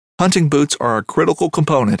Hunting boots are a critical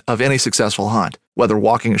component of any successful hunt. Whether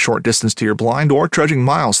walking a short distance to your blind or trudging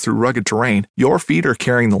miles through rugged terrain, your feet are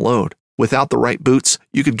carrying the load. Without the right boots,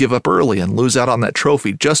 you could give up early and lose out on that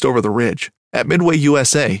trophy just over the ridge. At Midway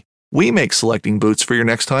USA, we make selecting boots for your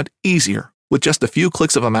next hunt easier. With just a few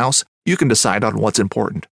clicks of a mouse, you can decide on what's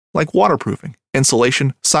important, like waterproofing,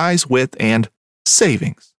 insulation, size, width, and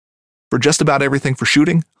savings. For just about everything for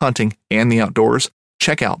shooting, hunting, and the outdoors,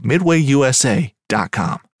 check out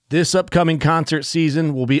MidwayUSA.com. This upcoming concert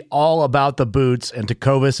season will be all about the boots, and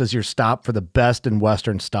Tecovas is your stop for the best in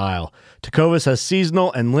Western style. Tecovas has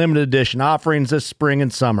seasonal and limited edition offerings this spring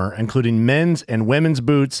and summer, including men's and women's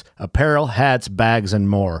boots, apparel, hats, bags, and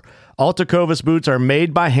more. All Tecovas boots are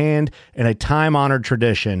made by hand in a time-honored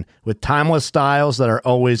tradition with timeless styles that are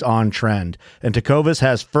always on trend. And Tecovas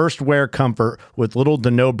has first wear comfort with little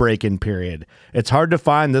to no break-in period. It's hard to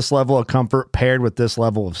find this level of comfort paired with this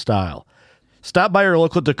level of style. Stop by your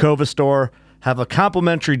local Tecovas store, have a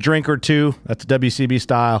complimentary drink or two, that's WCB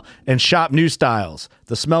style, and shop new styles.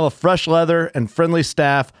 The smell of fresh leather and friendly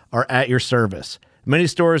staff are at your service. Many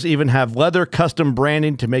stores even have leather custom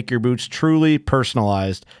branding to make your boots truly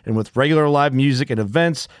personalized. And with regular live music and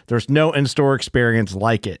events, there's no in-store experience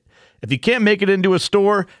like it. If you can't make it into a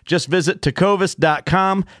store, just visit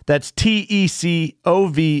tecovas.com. That's TECOVAS.com.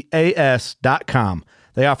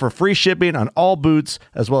 They offer free shipping on all boots,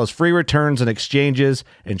 as well as free returns and exchanges,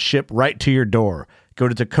 and ship right to your door. Go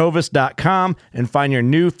to tecovas.com and find your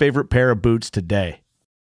new favorite pair of boots today.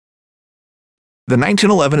 The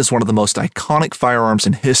 1911 is one of the most iconic firearms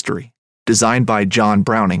in history. Designed by John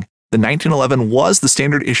Browning, the 1911 was the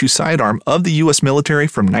standard issue sidearm of the U.S. military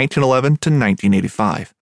from 1911 to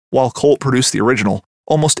 1985. While Colt produced the original,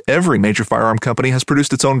 almost every major firearm company has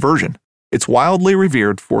produced its own version. It's wildly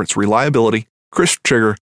revered for its reliability, crisp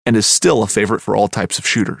trigger, and is still a favorite for all types of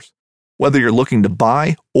shooters. Whether you're looking to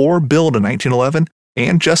buy or build a 1911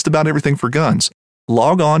 and just about everything for guns,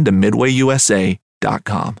 log on to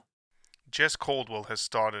MidwayUSA.com. Jess Caldwell has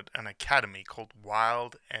started an academy called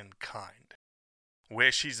Wild and Kind,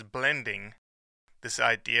 where she's blending this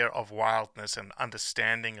idea of wildness and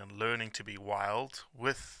understanding and learning to be wild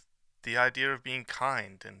with the idea of being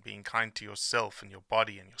kind and being kind to yourself and your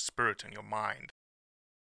body and your spirit and your mind.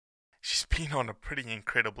 She's been on a pretty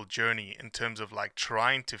incredible journey in terms of like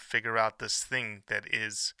trying to figure out this thing that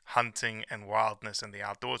is hunting and wildness and the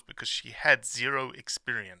outdoors, because she had zero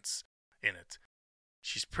experience in it.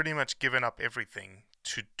 She's pretty much given up everything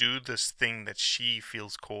to do this thing that she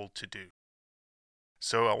feels called to do.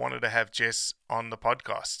 So I wanted to have Jess on the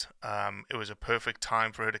podcast. It was a perfect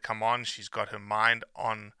time for her to come on. She's got her mind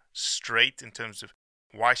on straight in terms of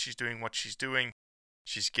why she's doing what she's doing.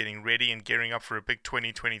 She's getting ready and gearing up for a big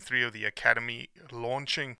 2023 of the Academy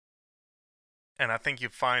launching. And I think you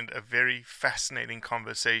find a very fascinating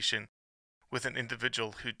conversation with an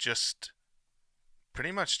individual who just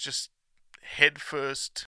pretty much just head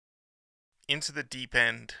first into the deep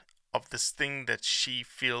end of this thing that she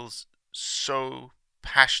feels so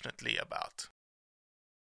passionately about.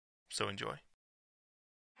 So enjoy.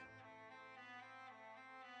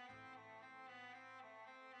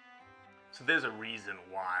 So there's a reason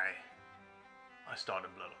why I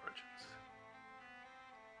started Blood Origins.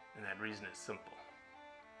 And that reason is simple.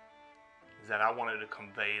 Is that I wanted to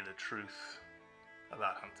convey the truth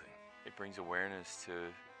about hunting. It brings awareness to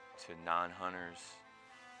non-hunters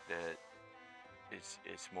that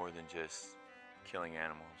it's more than just killing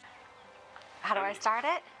animals. How do I start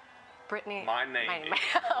it? Brittany. My name is...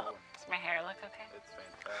 Does my hair look okay? It's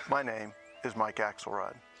fantastic. My name is Mike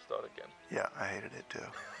Axelrod. Start again. Yeah, I hated it too.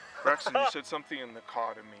 Braxton, you said something in the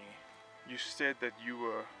car to me. You said that you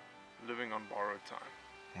were living on borrowed time.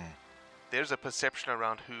 There's a perception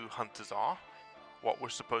around who hunters are, what we're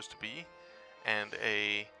supposed to be, and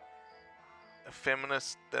a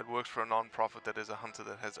feminist that works for a non-profit that is a hunter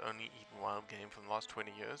that has only eaten wild game for the last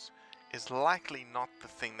 20 years is likely not the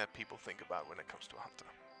thing that people think about when it comes to a hunter.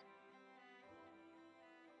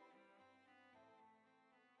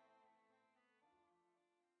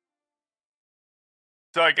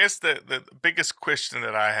 So I guess the biggest question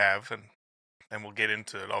that I have, and we'll get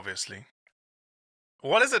into it obviously,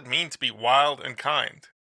 what does it mean to be wild and kind?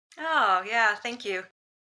 Oh, yeah, thank you.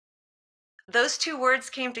 Those two words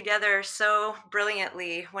came together so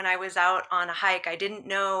brilliantly when I was out on a hike. I didn't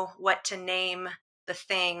know what to name the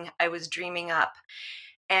thing I was dreaming up.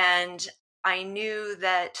 And I knew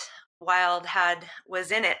that wild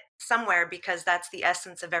was in it somewhere, because that's the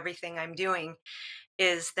essence of everything I'm doing,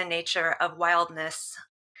 is the nature of wildness.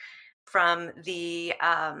 From the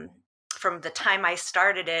time I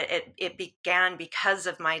started it began because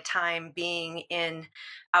of my time being in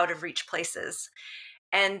out of reach places.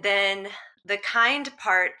 And then the kind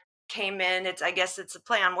part came in. I guess it's a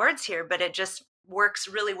play on words here, but it just works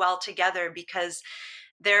really well together because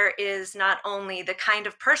there is not only the kind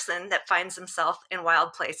of person that finds himself in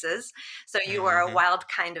wild places, so you are a Mm-hmm. wild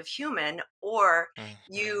kind of human, or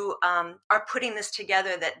Mm-hmm. you are putting this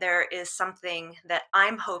together that there is something that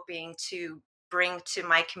I'm hoping to bring to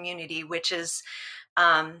my community, which is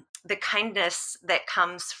the kindness that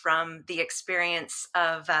comes from the experience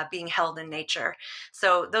of being held in nature.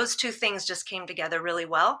 So those two things just came together really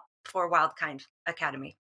well for Wild Kind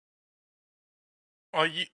Academy. Are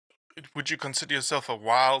you? Would you consider yourself a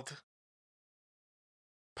wild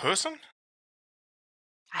person?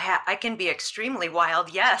 I can be extremely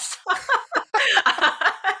wild, yes.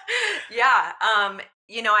 Yeah,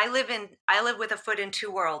 I live with a foot in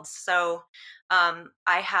two worlds. So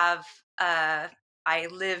I have I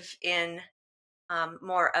live in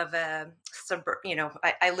more of a suburb.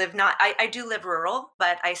 I live not. I do live rural,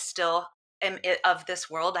 but I still am of this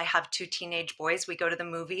world. I have two teenage boys. We go to the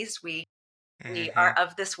movies. We Mm-hmm. are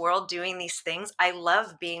of this world doing these things. I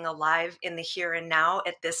love being alive in the here and now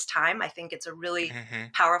at this time. I think it's a really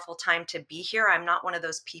Mm-hmm. powerful time to be here. I'm not one of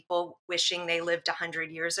those people wishing they lived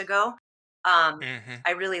 100 years ago. Um, Mm-hmm.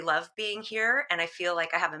 I really love being here and I feel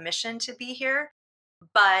like I have a mission to be here.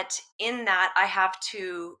 But in that, I have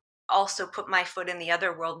to also put my foot in the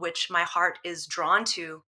other world, which my heart is drawn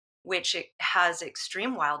to, which it has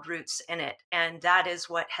extreme wild roots in it. And that is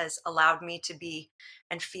what has allowed me to be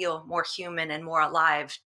and feel more human and more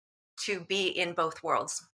alive, to be in both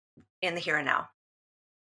worlds, in the here and now.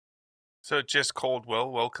 So, Jess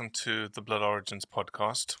Caldwell, welcome to the Blood Origins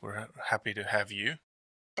podcast. We're happy to have you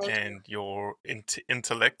Thank you. and your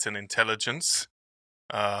intellect and intelligence.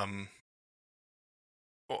 Um,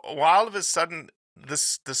 while all of a sudden,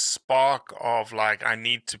 this spark of like, I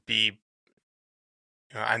need to be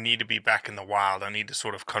back in the wild. I need to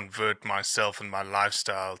sort of convert myself and my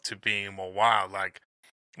lifestyle to being more wild. Like,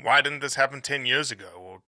 why didn't this happen 10 years ago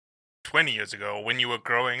or 20 years ago or when you were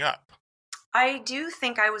growing up? I do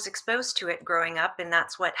think I was exposed to it growing up, and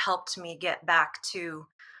that's what helped me get back to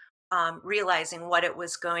realizing what it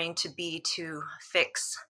was going to be to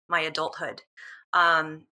fix my adulthood.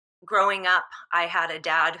 Um, Growing up, I had a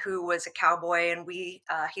dad who was a cowboy, and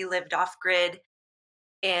he lived off grid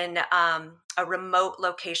in a remote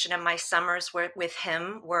location. And my summers were with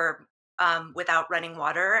him were without running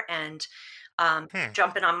water, and Hmm.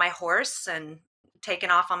 jumping on my horse and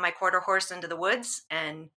taking off on my quarter horse into the woods,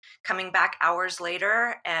 and coming back hours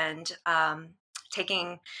later and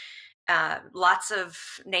taking lots of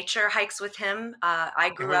nature hikes with him. I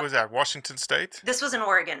And grew where up, was that? Washington State? this was in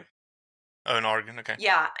Oregon. Oh, in Oregon. Okay.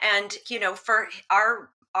 Yeah. And, for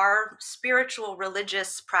our spiritual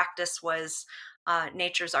religious practice was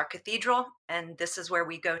nature's our cathedral. And this is where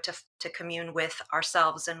we go to commune with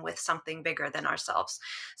ourselves and with something bigger than ourselves.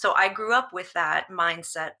 So I grew up with that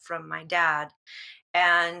mindset from my dad.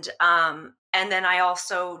 And then I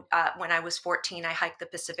also, when I was 14, I hiked the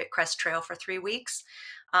Pacific Crest Trail for 3 weeks.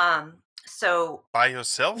 So By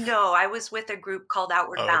yourself? no, I was with a group called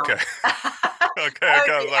Outward Oh, okay. Bound. Okay, That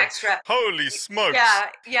okay. would I be was like, extra. holy smokes. Yeah,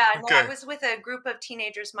 yeah. No, I Okay, was with a group of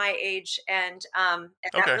teenagers my age, and that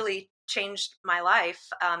okay. really changed my life.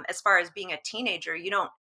 As far as being a teenager, you don't.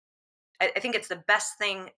 I think it's the best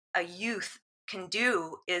thing a youth can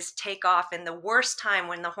do is take off in the worst time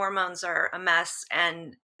when the hormones are a mess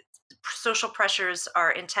and social pressures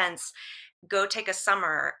are intense. Go take a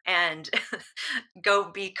summer and go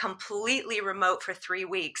be completely remote for 3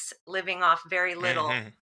 weeks, living off very little. Mm-hmm.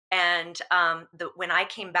 And when I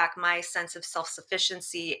came back, my sense of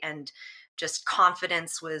self-sufficiency and just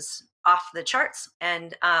confidence was off the charts,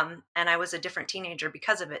 and I was a different teenager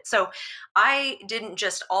because of it. So I didn't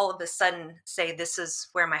just all of a sudden say this is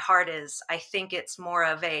where my heart is. I think it's more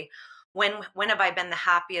of a, when have I been the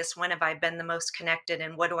happiest, when have I been the most connected,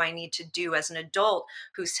 and what do I need to do as an adult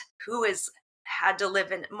who has had to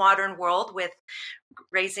live in a modern world with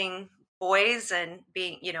raising boys and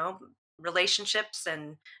being, relationships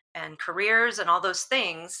and careers and all those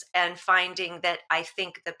things, and finding that I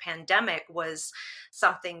think the pandemic was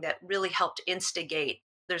something that really helped instigate,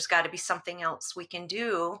 there's got to be something else we can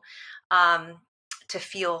do um, to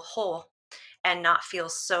feel whole and not feel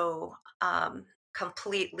so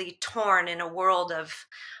completely torn in a world of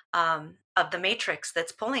the matrix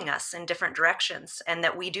that's pulling us in different directions, and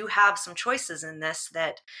that we do have some choices in this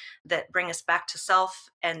that bring us back to self,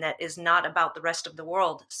 and that is not about the rest of the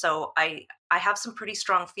world. So I have some pretty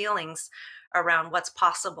strong feelings around what's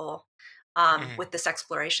possible Mm-hmm. with this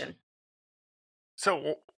exploration.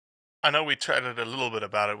 So I know we chatted a little bit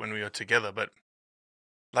about it when we were together, but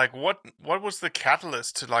Like, what was the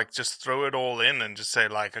catalyst to, like, just throw it all in and just say,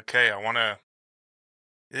 like, okay, I want to...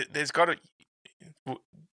 There's got to...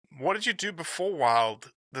 What did you do before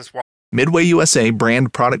Wild? Midway USA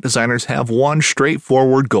brand product designers have one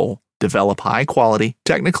straightforward goal: develop high-quality,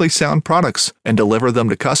 technically sound products and deliver them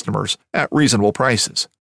to customers at reasonable prices.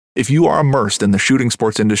 If you are immersed in the shooting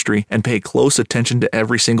sports industry and pay close attention to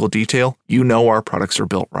every single detail, you know our products are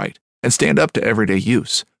built right and stand up to everyday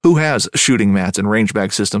use. Who has shooting mats and range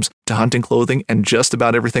bag systems to hunting clothing and just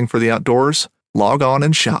about everything for the outdoors? Log on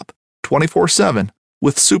and shop 24/7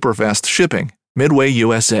 with super fast shipping.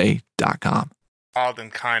 MidwayUSA.com. Wild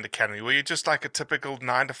and Kind Academy? Were you just like a typical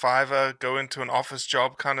 9-to-5er, go into an office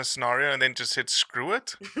job kind of scenario and then just hit screw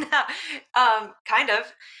it? Kind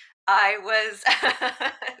of. I was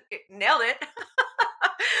nailed it.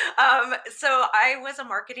 So I was a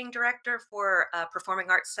marketing director for a performing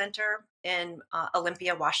arts center in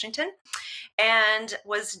Olympia, Washington, and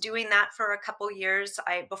was doing that for a couple years.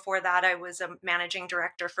 Before that, I was a managing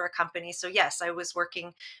director for a company. So yes, I was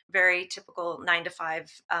working very typical 9 to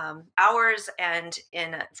 5 hours and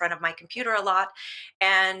in front of my computer a lot.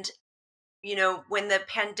 And when the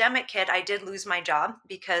pandemic hit, I did lose my job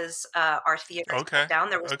because our theater Okay. shut down.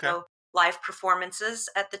 There was Okay. no live performances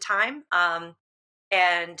at the time.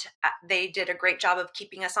 And they did a great job of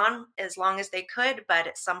keeping us on as long as they could. But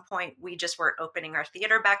at some point, we just weren't opening our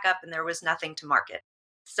theater back up and there was nothing to market.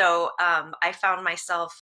 So I found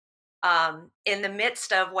myself in the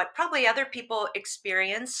midst of what probably other people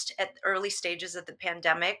experienced at early stages of the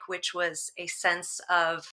pandemic, which was a sense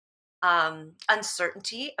of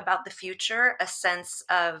uncertainty about the future, a sense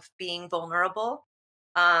of being vulnerable,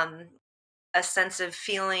 um, a sense of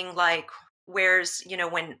feeling like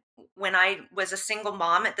when I was a single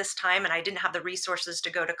mom at this time and I didn't have the resources to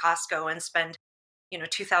go to Costco and spend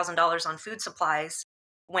 $2,000 on food supplies,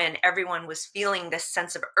 when everyone was feeling this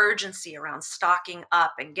sense of urgency around stocking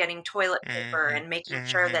up and getting toilet paper Mm-hmm. and making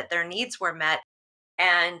sure Mm-hmm. that their needs were met.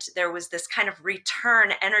 And there was this kind of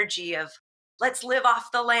return energy of let's live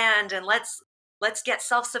off the land and let's get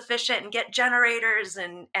self-sufficient and get generators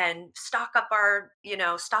and stock up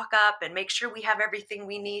and make sure we have everything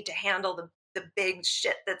we need to handle the big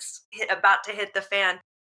shit that's about to hit the fan.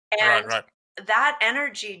 And Right. that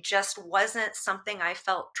energy just wasn't something I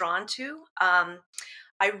felt drawn to.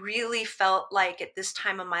 I really felt like at this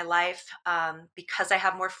time of my life, because I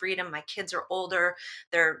have more freedom, my kids are older,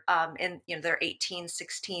 they're 18,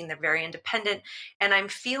 16, they're very independent. And I'm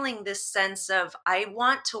feeling this sense of, I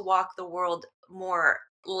want to walk the world more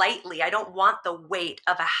lightly. I don't want the weight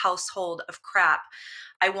of a household of crap.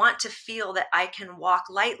 I want to feel that I can walk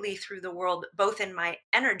lightly through the world, both in my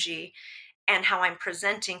energy and how I'm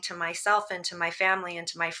presenting to myself and to my family and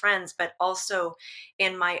to my friends, but also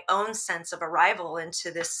in my own sense of arrival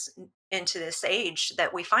into this age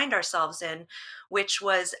that we find ourselves in, which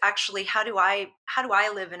was actually how do I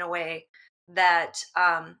live in a way that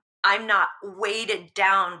I'm not weighted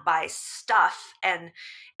down by stuff and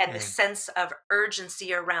the sense of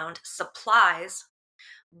urgency around supplies,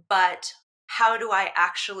 but how do I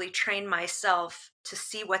actually train myself to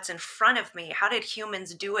see what's in front of me? How did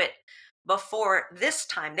humans do it before this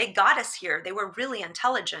time? They got us here. They were really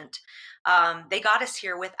intelligent. They got us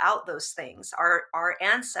here without those things. Our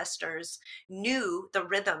ancestors knew the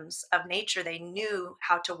rhythms of nature. They knew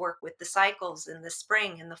how to work with the cycles in the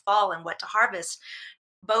spring and the fall and what to harvest,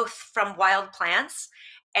 both from wild plants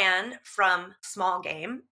and from small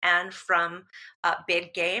game and from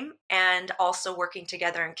big game, and also working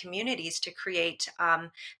together in communities to create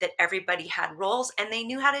that everybody had roles and they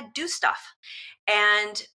knew how to do stuff.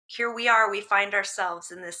 And here we are, we find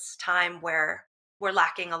ourselves in this time where we're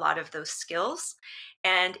lacking a lot of those skills.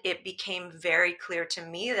 And it became very clear to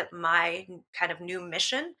me that my kind of new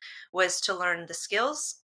mission was to learn the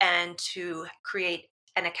skills and to create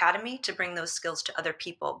an academy to bring those skills to other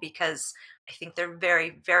people, because I think they're very,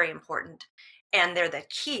 very important. And they're the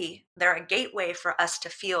key, they're a gateway for us to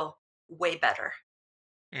feel way better.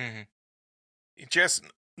 Mm-hmm. Just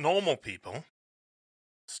normal people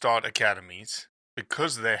start academies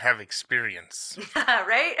because they have experience.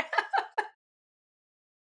 Right?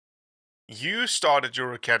 You started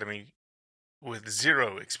your academy with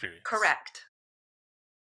zero experience. Correct.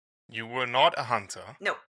 You were not a hunter.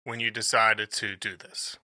 No. When you decided to do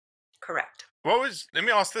this. Correct. Let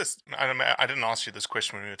me ask this. I didn't ask you this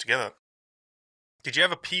question when we were together. Did you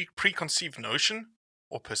have a preconceived notion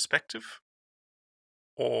or perspective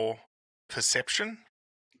or perception?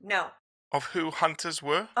 No. Of who hunters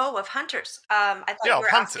were? Oh, of hunters. I thought you were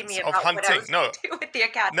asking me about what I was going to do with the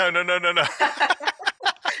academy. No.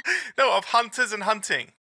 No, of hunters and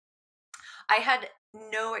hunting. I had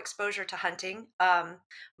no exposure to hunting.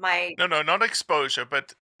 My No, not exposure,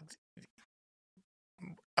 but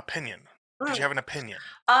opinion. Did you Mm. have an opinion?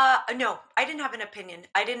 No, I didn't have an opinion.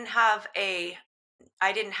 I didn't have a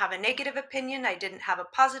negative opinion. I didn't have a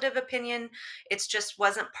positive opinion. It's just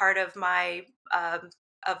wasn't part of my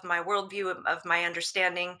worldview, of my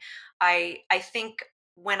understanding. I think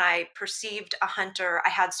when I perceived a hunter, I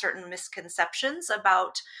had certain misconceptions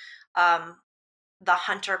about um, the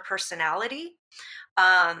hunter personality.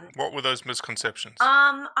 What were those misconceptions?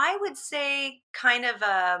 I would say kind of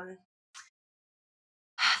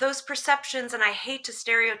those perceptions, and I hate to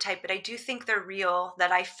stereotype, but I do think they're real.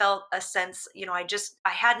 That I felt a sense, I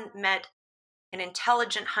hadn't met an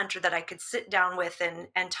intelligent hunter that I could sit down with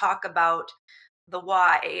and talk about the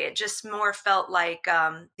why. It just more felt like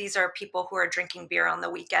these are people who are drinking beer on the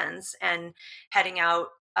weekends and heading out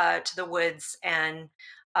to the woods and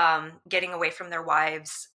getting away from their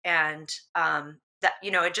wives, and that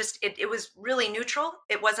it was really neutral.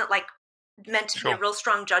 It wasn't like meant to be a Sure. real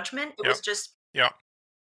strong judgment. It Yeah. was just Yeah.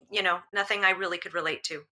 nothing I really could relate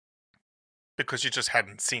to. Because you just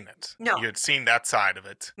hadn't seen it. No. You had seen that side of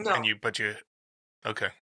it. No. And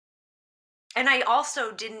okay. And I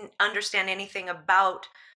also didn't understand anything about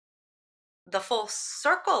the full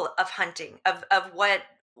circle of hunting, of what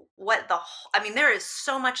I mean, there is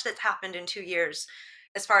so much that's happened in 2 years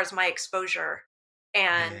as far as my exposure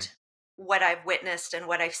and what I've witnessed and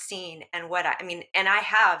what I've seen and I mean, and I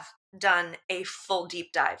have done a full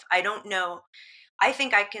deep dive. I don't know. I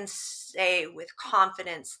think I can say with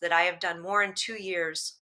confidence that I have done more in 2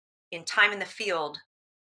 years in time in the field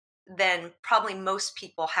than probably most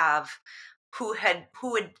people have who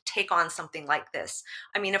would take on something like this.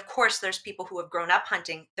 I mean, of course there's people who have grown up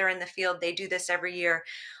hunting. They're in the field, they do this every year.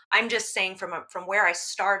 I'm just saying from where I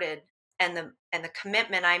started and the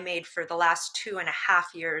commitment I made for the last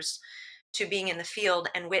 2.5 years to being in the field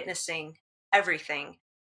and witnessing everything.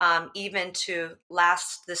 Even to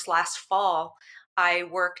this last fall, I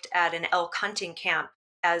worked at an elk hunting camp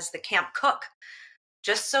as the camp cook,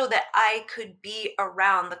 just so that I could be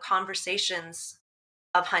around the conversations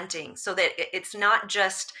of hunting, so that it's not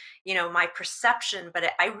just my perception,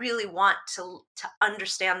 but I really want to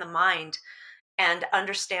understand the mind and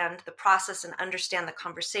understand the process and understand the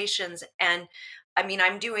conversations. And I mean,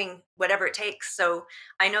 I'm doing whatever it takes. So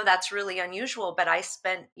I know that's really unusual, but I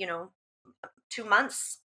spent 2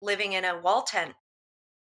 months living in a wall tent,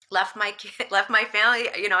 left my kid, left my family.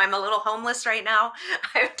 I'm a little homeless right now.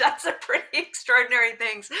 I've done some pretty extraordinary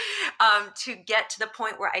things to get to the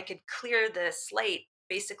point where I could clear the slate,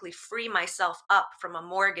 basically free myself up from a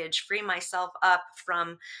mortgage, free myself up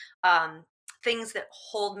from things that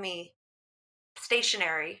hold me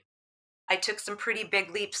stationary. I took some pretty big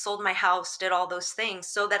leaps, sold my house, did all those things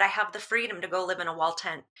so that I have the freedom to go live in a wall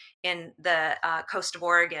tent in the coast of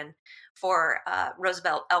Oregon for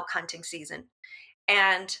Roosevelt elk hunting season.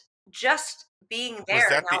 And just being Was there,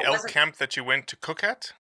 that now the it elk wasn't. camp that you went to cook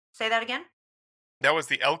at? Say that again? That was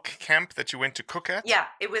the elk camp that you went to cook at? Yeah,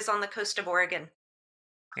 it was on the coast of Oregon.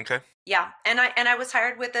 Okay. Yeah, and I was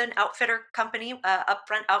hired with an outfitter company,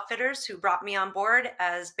 Upfront Outfitters, who brought me on board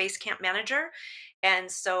as base camp manager, and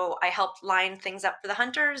so I helped line things up for the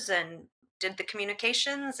hunters and did the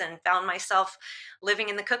communications, and found myself living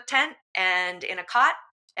in the cook tent and in a cot.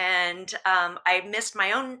 And I missed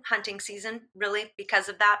my own hunting season really because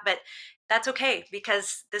of that, but that's okay,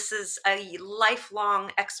 because this is a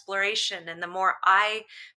lifelong exploration, and the more I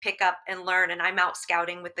pick up and learn, and I'm out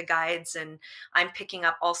scouting with the guides and I'm picking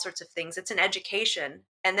up all sorts of things. It's an education.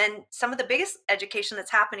 And then some of the biggest education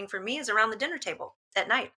that's happening for me is around the dinner table at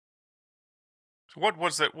night. So what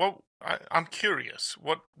was that? I'm curious.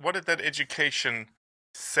 What did that education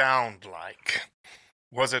sound like?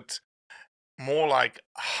 Was it more like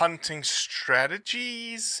hunting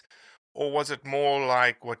strategies, or was it more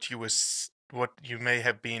like what you may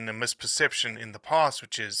have been a misperception in the past,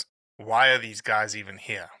 which is, why are these guys even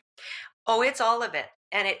here? Oh, it's all of it.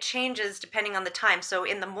 And it changes depending on the time. So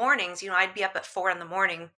in the mornings, I'd be up at 4 in the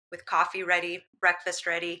morning with coffee ready, breakfast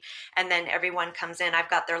ready, and then everyone comes in. I've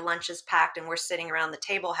got their lunches packed and we're sitting around the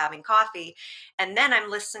table having coffee. And then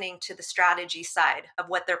I'm listening to the strategy side of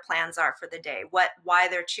what their plans are for the day, why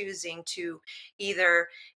they're choosing to either,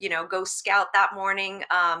 go scout that morning,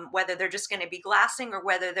 whether they're just going to be glassing or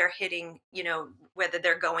whether they're hitting, whether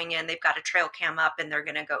they're going in, they've got a trail cam up and they're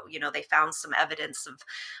going to go, they found some evidence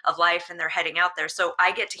of life and they're heading out there. So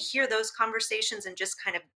I get to hear those conversations and just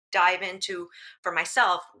kind of dive into, for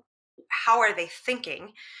myself, how are they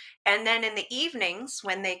thinking? And then in the evenings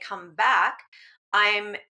when they come back,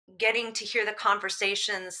 I'm getting to hear the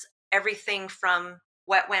conversations, everything from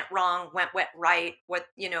what went wrong, what went right, what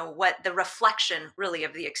the reflection really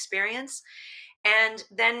of the experience. And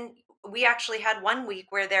then we actually had one week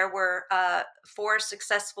where there were 4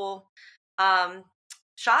 successful um,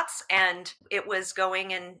 shots, and it was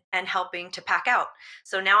going and helping to pack out.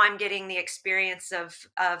 So now I'm getting the experience of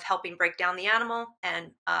helping break down the animal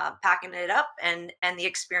and packing it up, and the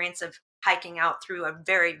experience of hiking out through a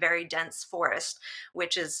very, very dense forest,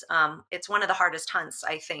 which is it's one of the hardest hunts,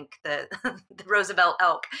 I think, the the Roosevelt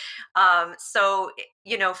elk. So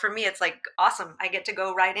for me, it's like awesome. I get to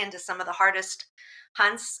go right into some of the hardest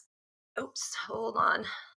hunts. Oops, hold on,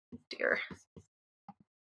 dear.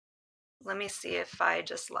 Let me see if I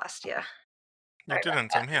just lost you. You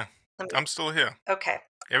didn't. I'm here. I'm still here. Okay.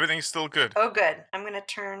 Everything's still good. Oh, good. I'm going to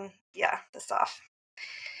turn, this off.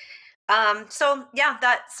 So yeah,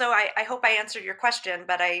 so I hope I answered your question,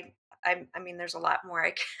 but I mean, there's a lot more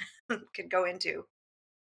I could go into.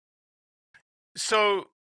 So,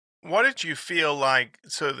 what did you feel like?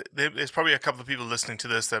 So, there's probably a couple of people listening to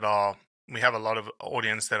this we have a lot of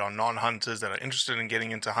audience that are non-hunters that are interested in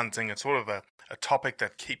getting into hunting. It's sort of a topic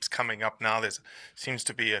that keeps coming up now. Seems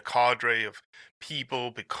to be a cadre of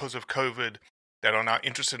people because of COVID that are now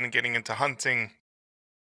interested in getting into hunting.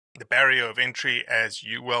 The barrier of entry, as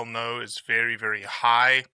you well know, is very, very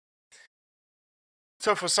high.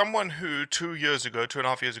 So for someone who 2.5 years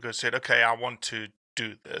ago said, okay, I want to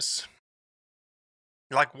do this,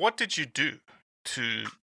 like, what did you do to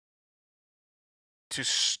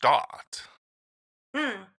start?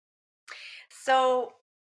 So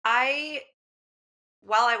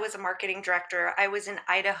while I was a marketing director, I was in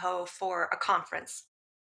Idaho for a conference,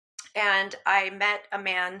 and I met a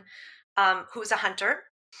man who's a hunter,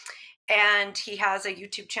 and he has a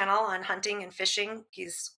YouTube channel on hunting and fishing.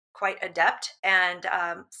 He's quite adept, and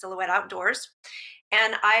Silhouette Outdoors.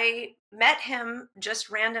 And I met him just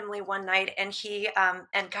randomly one night, and he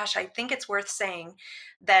and gosh, I think it's worth saying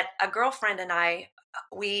that a girlfriend and I,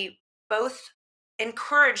 we both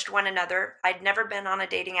encouraged one another. I'd never been on a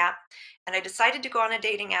dating app, and I decided to go on a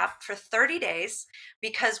dating app for 30 days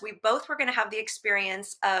because we both were going to have the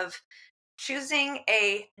experience of choosing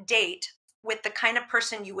a date with the kind of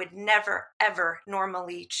person you would never ever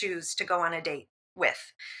normally choose to go on a date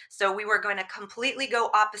with. So we were going to completely go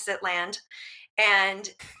opposite land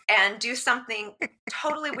and do something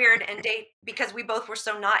totally weird and date, because we both were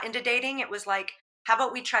so not into dating. It was like, how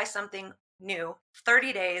about we try something new?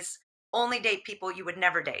 30 days, only date people you would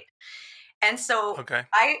never date. And so Okay.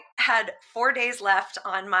 I had 4 days left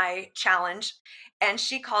on my challenge, and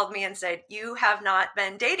she called me and said, "You have not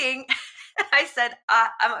been dating." I said,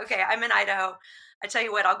 "I'm okay. I'm in Idaho. I tell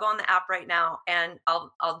you what, I'll go on the app right now and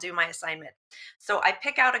I'll do my assignment." So I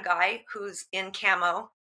pick out a guy who's in camo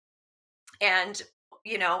and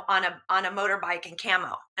on a motorbike in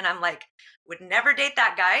camo, and I'm like, would never date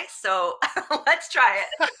that guy, so let's try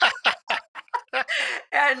it.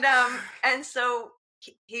 And so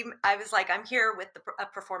I was like, I'm here with the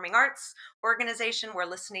performing arts organization. We're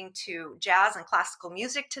listening to jazz and classical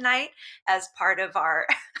music tonight as part of our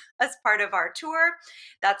tour.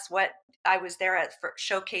 That's what I was there for,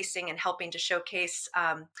 showcasing and helping to showcase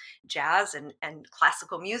jazz and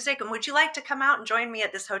classical music. And would you like to come out and join me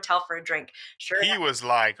at this hotel for a drink? Sure. He was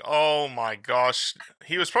like, oh my gosh.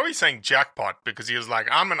 He was probably saying jackpot, because he was like,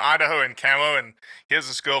 I'm in Idaho in camo, and here's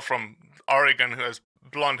this girl from Oregon who has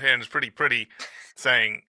blonde hair and is pretty,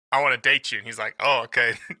 saying, I want to date you. And he's like, oh,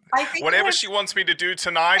 okay. I think whatever she wants me to do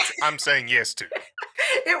tonight, I'm saying yes to.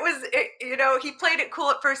 He played it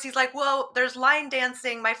cool at first. He's like, well, there's line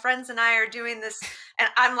dancing. My friends and I are doing this. And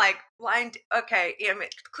I'm like, okay.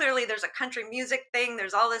 Clearly there's a country music thing.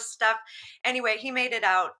 There's all this stuff. Anyway, he made it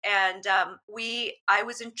out. And I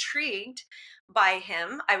was intrigued by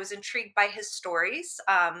him. I was intrigued by his stories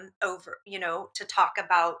to talk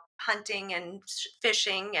about hunting and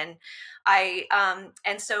fishing. And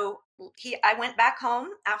so I went back home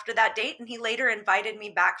after that date, and he later invited me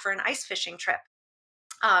back for an ice fishing trip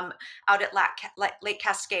out at Lake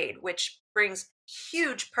Cascade, which brings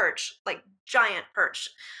huge perch, like giant perch,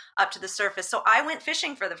 up to the surface. So I went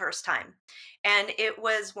fishing for the first time, and it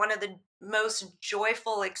was one of the most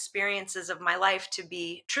joyful experiences of my life to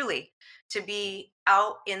be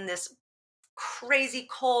out in this crazy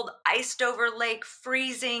cold, iced over lake,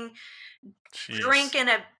 freezing, Jeez. drinking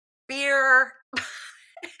a beer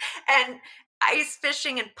and ice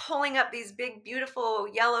fishing and pulling up these big, beautiful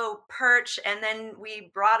yellow perch. And then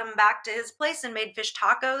we brought him back to his place and made fish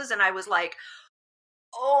tacos. And I was like,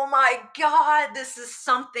 oh my God, this is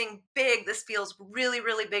something big. This feels really,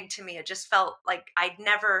 really big to me. It just felt like I'd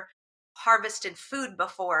never harvested food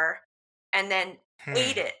before. And then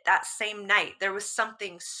ate it that same night. There was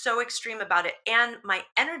something so extreme about it. And my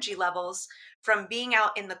energy levels from being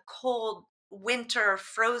out in the cold winter,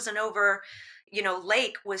 frozen over,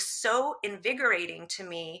 lake was so invigorating to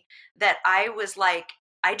me that I was like,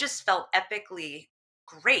 I just felt epically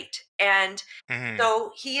great. And Mhm.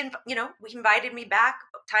 so we invited me back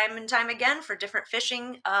time and time again for different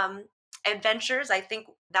fishing adventures. I think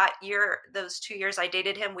that year, those 2 years I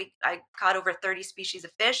dated him, I caught over 30 species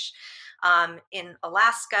of fish in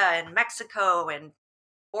Alaska and Mexico and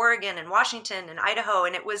Oregon and Washington and Idaho,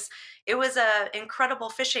 and it was a incredible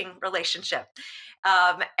fishing relationship.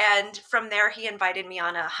 And from there, he invited me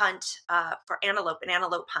on a hunt for antelope, an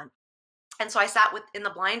antelope hunt. And so I sat in the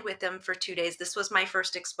blind with him for 2 days. This was my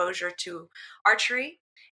first exposure to archery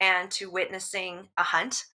and to witnessing a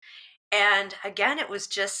hunt. And again, it was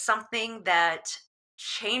just something that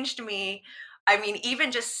changed me. I mean,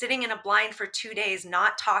 even just sitting in a blind for 2 days,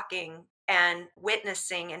 not talking and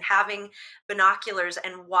witnessing and having binoculars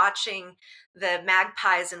and watching the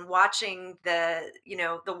magpies and watching the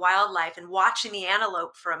wildlife and watching the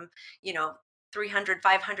antelope from, you know, 300,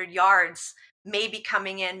 500 yards, maybe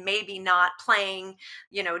coming in, maybe not, playing,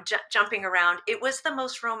 jumping around. It was the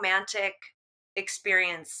most romantic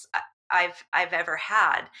experience I've ever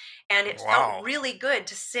had. And it felt Wow. really good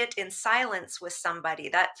to sit in silence with somebody.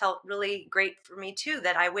 That felt really great for me too,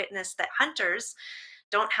 that I witnessed that hunters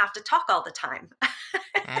don't have to talk all the time.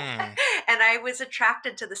 Mm. And I was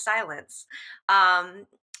attracted to the silence,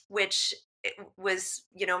 which was,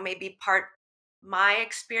 maybe part my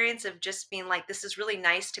experience of just being like, this is really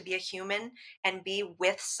nice to be a human and be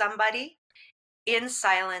with somebody in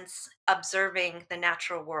silence, observing the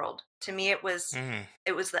natural world. To me, it was Mhm.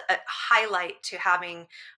 a highlight to having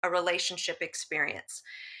a relationship experience.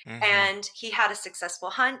 Mhm. And he had a successful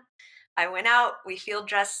hunt. I went out, we field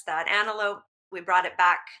dressed that antelope, we brought it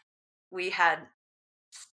back. We had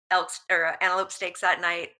elk or antelope steaks that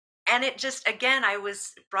night. And it just, again, I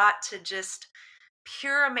was brought to just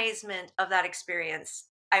pure amazement of that experience.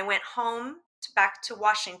 I went home back to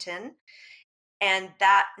Washington, and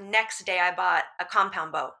that next day I bought a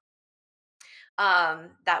compound bow.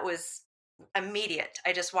 That was immediate.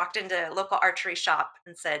 I just walked into a local archery shop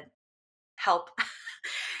and said, help.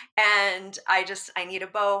 And I need a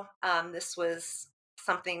bow. This was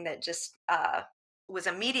something that just was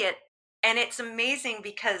immediate. And it's amazing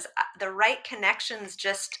because the right connections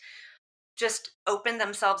just opened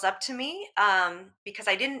themselves up to me, because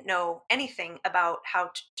I didn't know anything about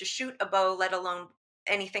how to shoot a bow, let alone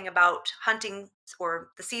anything about hunting or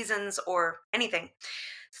the seasons or anything.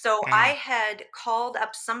 So I Mm. had called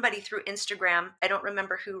up somebody through Instagram. I don't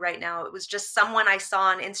remember who right now. It was just someone I saw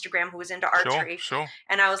on Instagram who was into Sure, archery. sure.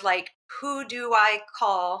 And I was like, who do I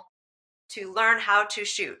call to learn how to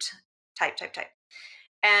shoot? Type, type, type.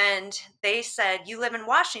 And they said, you live in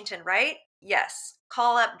Washington, right? Yes.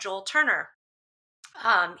 Call up Joel Turner.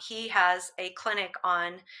 He has a clinic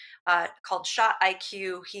on called Shot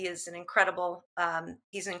IQ. He is an incredible.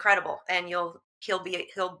 He's incredible, and he'll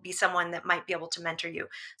be someone that might be able to mentor you.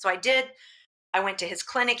 So I did. I went to his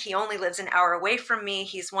clinic. He only lives an hour away from me.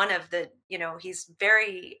 He's one of the, he's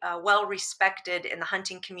very well respected in the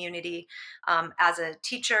hunting community, as a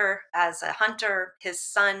teacher, as a hunter. His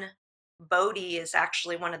son Bodie is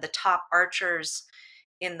actually one of the top archers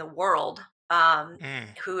in the world,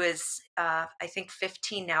 Mm. who is, I think,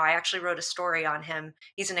 15 now. I actually wrote a story on him.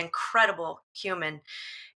 He's an incredible human,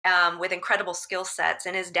 with incredible skill sets,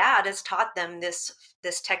 and his dad has taught them this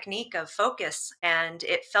technique of focus. And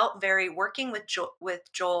it felt very, working with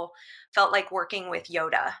Joel felt like working with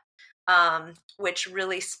Yoda, which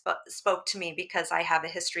really spoke to me because I have a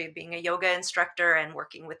history of being a yoga instructor and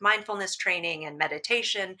working with mindfulness training and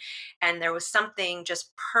meditation. And there was something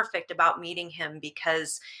just perfect about meeting him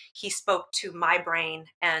because he spoke to my brain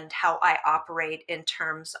and how I operate in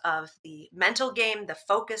terms of the mental game, the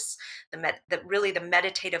focus, really the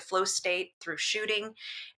meditative flow state through shooting.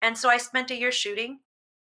 And so I spent a year shooting,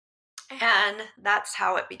 and that's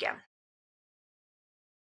how it began.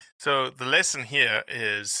 So the lesson here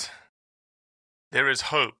is there is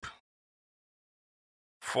hope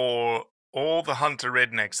for all the hunter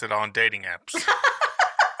rednecks that are on dating apps. If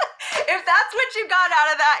that's what you got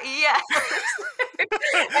out of that, yes.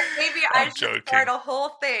 And maybe I I'm should start joking. a whole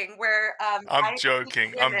thing where I'm I teach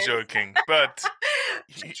joking. I'm women joking. But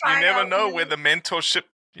to you try never out know new. where the mentorship,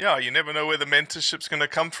 yeah, you never know where the mentorship's going to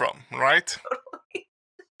come from, right?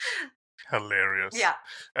 Hilarious. Yeah.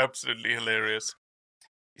 Absolutely hilarious.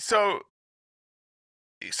 So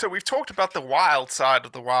we've talked about the wild side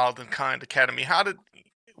of the Wild and Kind Academy. How did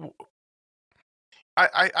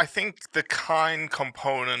I think the kind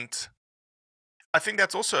component, I think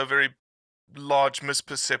that's also a very large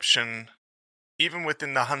misperception, even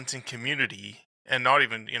within the hunting community, and not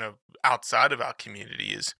even, outside of our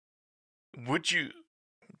community, is would you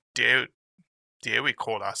dare we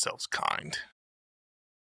call ourselves kind?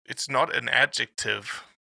 It's not an adjective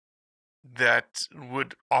that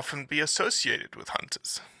would often be associated with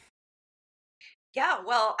hunters. Yeah,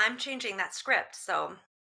 well, I'm changing that script. So,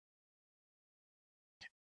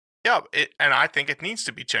 Yeah, and I think it needs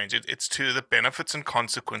to be changed. It's to the benefits and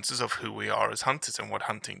consequences of who we are as hunters and what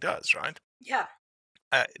hunting does, right? yeah.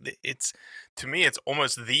 It's to me, it's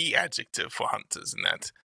almost the adjective for hunters, in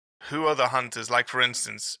that who are the hunters? Like, for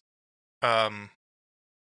instance, um,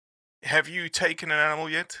 have you taken an animal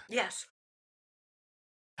yet? Yes.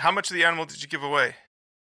 How much of the animal did you give away?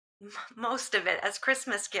 Most of it as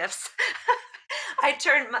Christmas gifts. I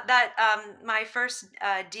turned my first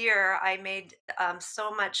deer. I made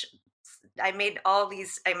so much. I made all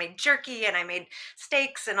these. I made jerky and I made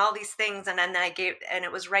steaks and all these things, and then I gave. And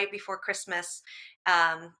it was right before Christmas,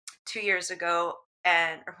 2 years ago,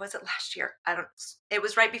 and or was it last year? I don't. It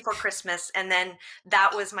was right before Christmas, and then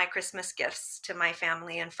that was my Christmas gifts to my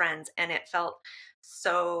family and friends, and it felt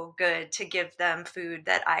so good to give them food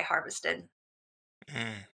that I harvested.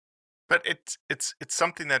 Mm. But it's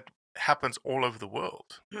something that happens all over the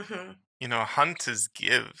world. Hmm. Hunters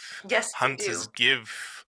give. Yes, they Hunters do.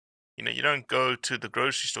 give. You don't go to the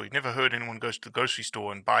grocery store. You've never heard anyone goes to the grocery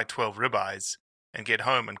store and buy 12 ribeyes and get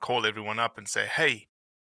home and call everyone up and say, "Hey,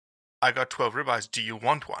 I got 12 ribeyes. Do you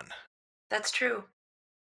want one?" That's true.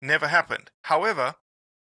 Never happened. However,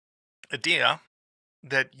 a deer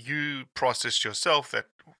that you processed yourself, that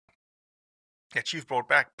you've brought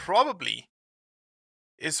back,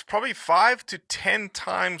 is probably 5 to 10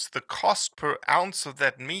 times the cost per ounce of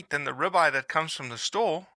that meat than the ribeye that comes from the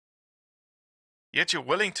store. Yet you're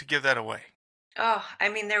willing to give that away. Oh, I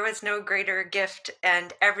mean, there was no greater gift,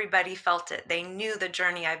 and everybody felt it. They knew the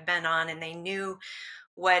journey I've been on, and they knew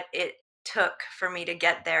what it took for me to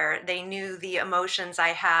get there. They knew the emotions I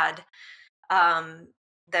had, um,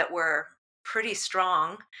 that were pretty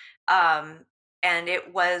strong. Um, and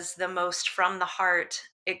it was the most from the heart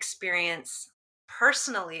experience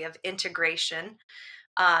personally of integration,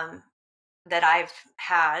 um, that I've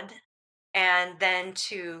had. And then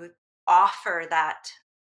to offer that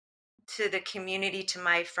to the community, to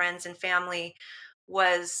my friends and family,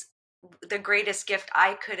 was the greatest gift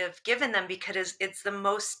I could have given them, because it's the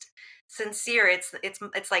most sincere.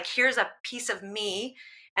 It's like, here's a piece of me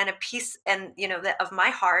and a piece, and of my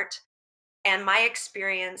heart and my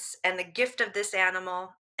experience and the gift of this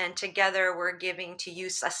animal, and together we're giving to you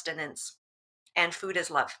sustenance, and food is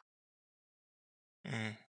love.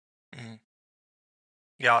 Mm, mm.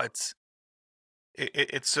 Yeah, it's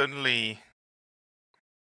certainly,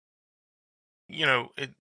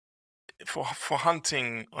 it, for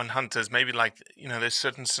hunting on hunters, maybe, like, there's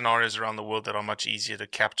certain scenarios around the world that are much easier to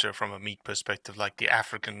capture from a meat perspective, like the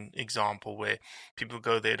African example, where people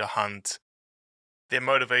go there to hunt. Their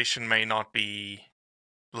motivation may not be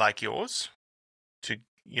like yours, to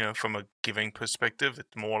from a giving perspective.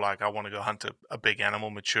 It's more like, I want to go hunt a big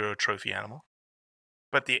animal, mature trophy animal.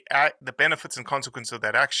 But the benefits and consequences of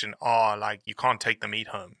that action are, like, you can't take the meat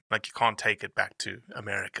home, like you can't take it back to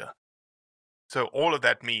America. So all of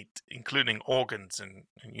that meat, including organs and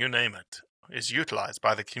you name it, is utilized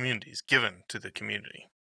by the communities, given to the community.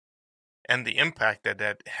 And the impact that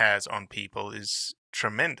that has on people is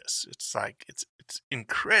tremendous. It's like, it's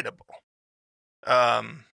incredible. But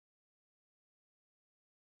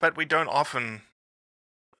we don't often,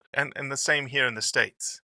 and the same here in the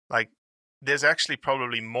States. Like, there's actually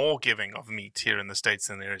probably more giving of meat here in the States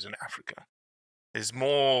than there is in Africa. There's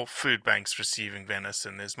more food banks receiving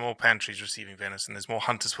venison. There's more pantries receiving venison. There's more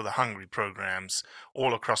Hunters for the Hungry programs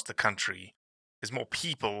all across the country. There's more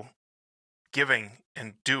people giving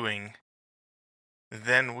and doing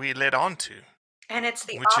than we led on to, And it's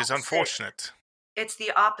the which is opposite. unfortunate. It's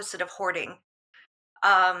the opposite of hoarding.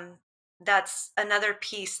 um, that's another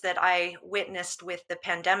piece that I witnessed with the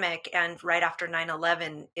pandemic and right after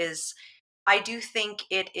 9/11. Is I do think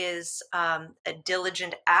it is a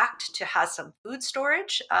diligent act to have some food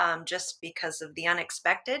storage, just because of the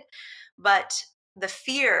unexpected. But the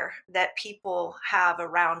fear that people have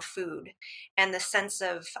around food, and the sense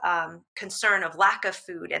of concern of lack of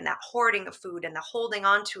food, and that hoarding of food, and the holding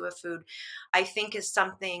on to a food, I think is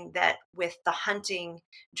something that with the hunting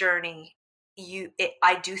journey,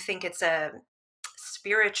 I do think it's a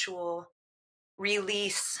spiritual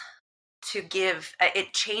release to give.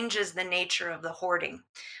 It changes the nature of the hoarding,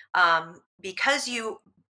 because you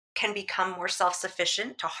can become more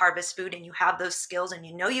self-sufficient to harvest food, and you have those skills, and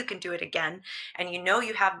you know you can do it again, and you know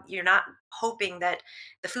you're not hoping that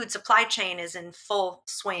the food supply chain is in full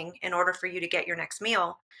swing in order for you to get your next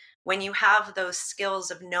meal. When you have those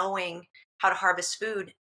skills of knowing how to harvest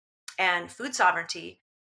food and food sovereignty,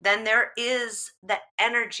 then there is the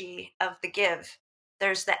energy of the give.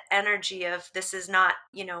 There's the energy of, this is not,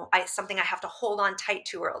 something I have to hold on tight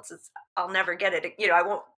to, or else I'll never get it. I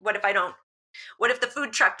won't. What if the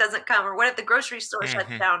food truck doesn't come, or what if the grocery store shuts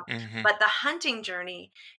down? But the hunting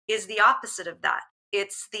journey is the opposite of that.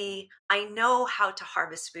 It's I know how to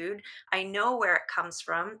harvest food. I know where it comes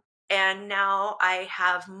from. And now I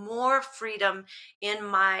have more freedom in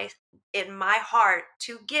my heart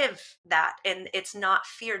to give that. And it's not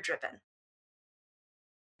fear driven.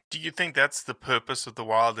 Do you think that's the purpose of the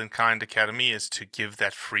Wild and Kind Academy, is to give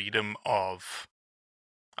that freedom of...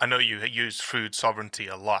 I know you use food sovereignty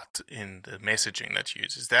a lot in the messaging that you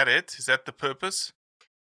use. Is that it? Is that the purpose?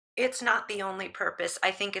 It's not the only purpose.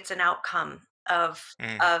 I think it's an outcome of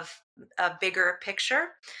a bigger picture.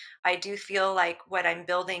 I do feel like what I'm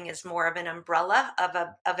building is more of an umbrella of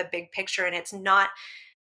a big picture, and it's not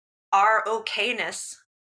our okayness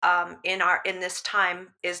in this time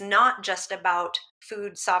is not just about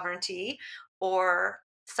food sovereignty or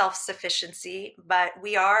self-sufficiency, but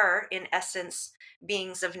we are in essence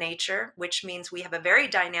beings of nature, which means we have a very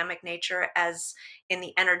dynamic nature, as in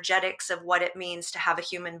the energetics of what it means to have a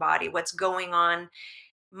human body, what's going on,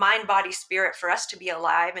 mind, body, spirit, for us to be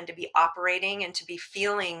alive and to be operating and to be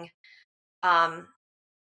feeling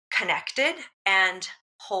connected and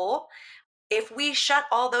whole. If we shut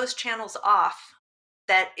all those channels off,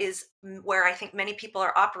 that is where I think many people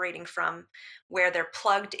are operating from, where they're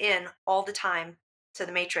plugged in all the time to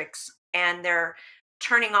the matrix, and they're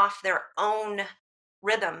turning off their own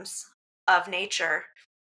rhythms of nature,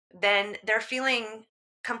 then they're feeling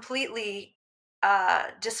completely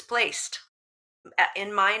displaced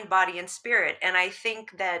in mind, body, and spirit. And I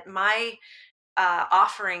think that my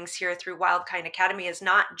offerings here through Wild Kind Academy is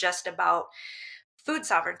not just about food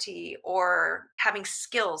sovereignty or having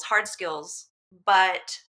skills, hard skills,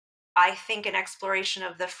 but I think an exploration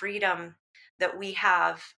of the freedom that we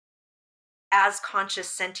have as conscious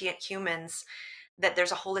sentient humans, that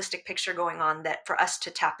there's a holistic picture going on that for us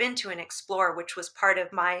to tap into and explore, which was part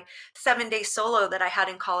of my 7-day solo that I had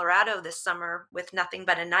in Colorado this summer with Nothing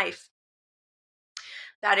But a Knife.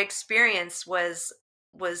 That experience was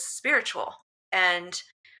spiritual. And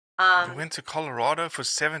you went to Colorado for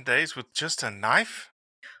 7 days with just a knife?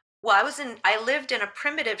 Well, I lived in a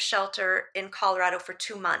primitive shelter in Colorado for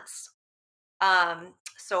 2 months.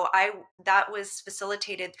 So that was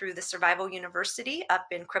facilitated through the Survival University up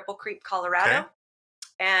in Cripple Creek, Colorado. Okay.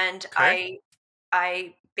 And Okay.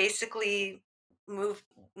 I basically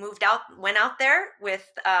went out there with,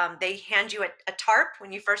 they hand you a tarp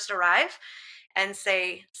when you first arrive and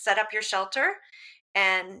say, set up your shelter,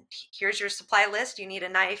 and here's your supply list. You need a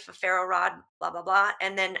knife, a ferro rod, blah, blah, blah.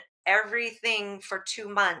 And then everything for 2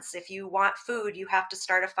 months. If you want food, you have to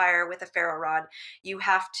start a fire with a ferro rod. You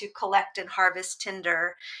have to collect and harvest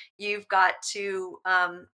tinder. You've got to,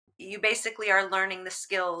 you basically are learning the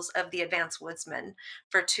skills of the advanced woodsman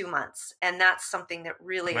for 2 months. And that's something that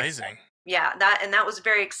really Amazing. that was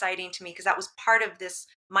very exciting to me, because that was part of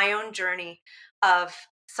my own journey of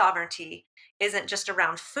sovereignty. Isn't just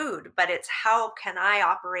around food, but it's how can I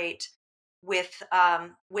operate with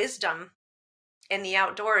wisdom in the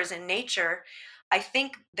outdoors, in nature. I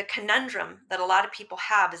think the conundrum that a lot of people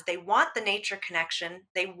have is they want the nature connection.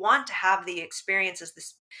 They want to have the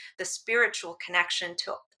experiences, the spiritual connection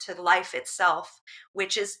to life itself,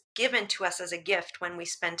 which is given to us as a gift when we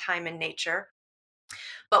spend time in nature.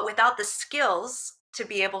 But without the skills to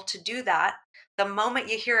be able to do that, the moment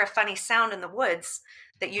you hear a funny sound in the woods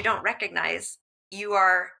that you don't recognize, you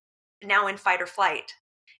are now in fight or flight.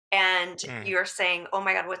 And you're saying, oh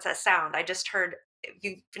my God, what's that sound? I just heard, if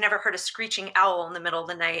you've never heard a screeching owl in the middle of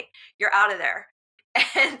the night, you're out of there.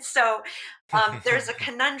 And so there's a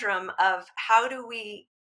conundrum of how do we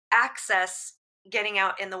access getting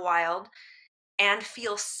out in the wild and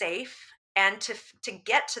feel safe, and to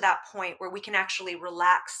get to that point where we can actually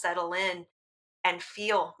relax, settle in, and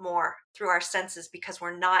feel more through our senses, because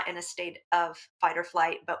we're not in a state of fight or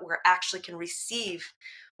flight, but we're actually can receive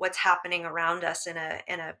what's happening around us in a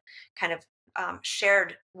kind of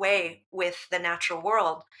shared way with the natural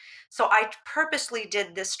world. So I purposely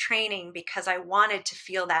did this training because I wanted to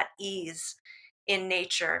feel that ease in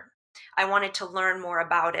nature. I wanted to learn more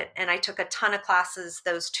about it, and I took a ton of classes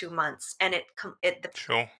those 2 months. And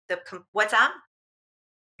Sure. What's that?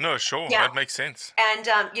 No, sure. Yeah. That makes sense. And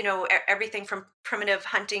everything from primitive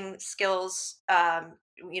hunting skills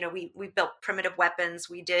we built primitive weapons.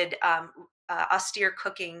 We did austere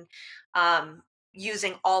cooking, um,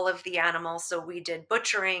 using all of the animals. So we did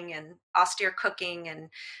butchering and austere cooking and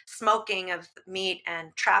smoking of meat and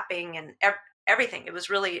trapping and everything. It was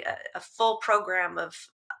really a full program of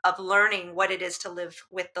learning what it is to live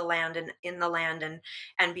with the land and in the land,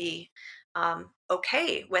 and be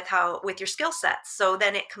okay with your skill sets. So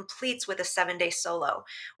then it completes with a 7-day solo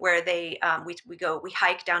where we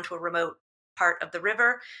hike down to a remote part of the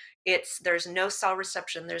river. There's no cell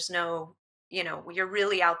reception. There's no, you're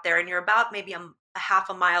really out there, and you're about maybe a half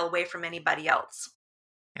a mile away from anybody else.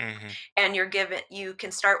 Mm-hmm. And you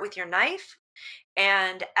can start with your knife.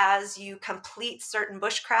 And as you complete certain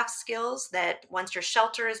bushcraft skills, that once your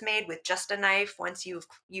shelter is made with just a knife, once you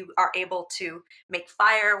are able to make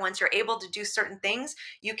fire, once you're able to do certain things,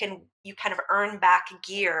 you kind of earn back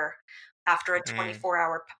gear after a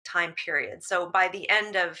 24-hour time period. So by the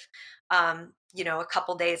end of a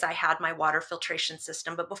couple days, I had my water filtration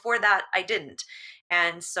system, but before that, I didn't.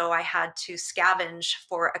 And so I had to scavenge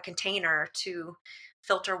for a container to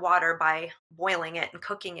filter water by boiling it and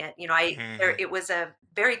cooking it. It was a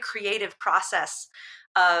very creative process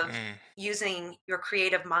of using your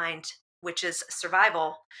creative mind, which is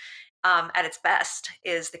survival at its best,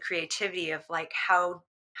 is the creativity of like, how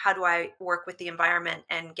do I work with the environment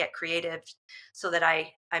and get creative so that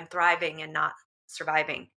I'm thriving and not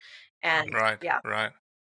surviving. And Right, yeah. right.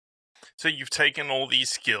 So you've taken all these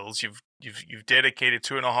skills, you've dedicated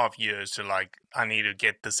 2.5 years to like, I need to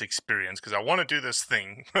get this experience because I want to do this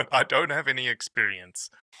thing, but I don't have any experience.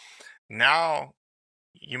 Now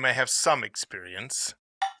you may have some experience.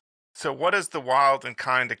 So what does the Wild and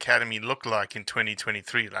Kind Academy look like in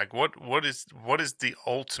 2023? Like what is the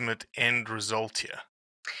ultimate end result here?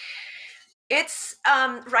 It's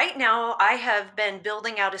right now I have been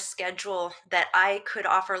building out a schedule that I could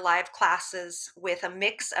offer live classes with a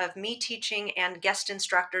mix of me teaching and guest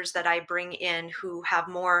instructors that I bring in who have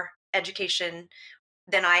more education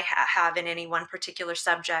than I have in any one particular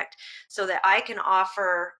subject, so that I can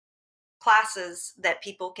offer classes that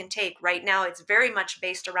people can take. Right now it's very much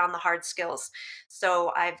based around the hard skills.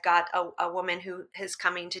 So I've got a woman who is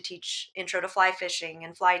coming to teach intro to fly fishing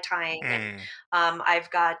and fly tying, and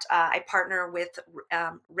I partner with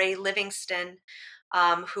Ray Livingston,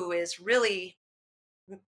 who is really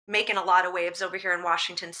making a lot of waves over here in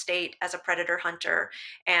Washington State as a predator hunter,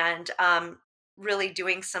 and really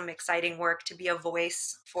doing some exciting work to be a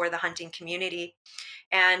voice for the hunting community.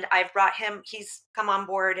 And I've brought him, he's come on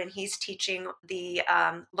board, and he's teaching the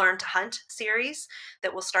Learn to Hunt series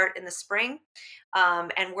that will start in the spring.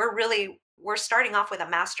 And we're starting off with a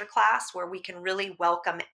master class where we can really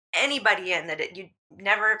welcome anybody in if you've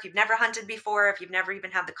never hunted before, if you've never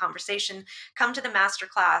even had the conversation, come to the master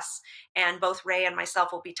class. And both Ray and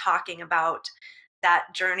myself will be talking about that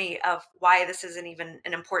journey of why this isn't even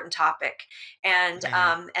an important topic. And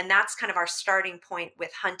and that's kind of our starting point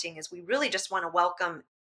with hunting, is we really just want to welcome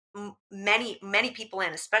many people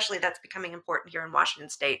in, especially that's becoming important here in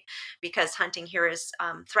Washington State, because hunting here is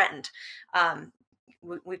threatened.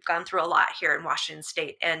 We've gone through a lot here in Washington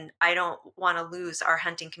State, and I don't want to lose our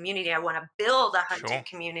hunting community. I want to build a hunting Sure.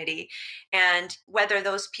 community. And whether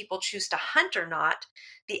those people choose to hunt or not,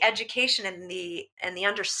 the education and the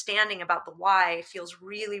understanding about the why feels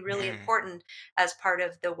really, really important as part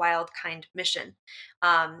of the Wild Kind mission,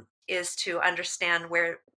 is to understand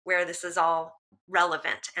where this is all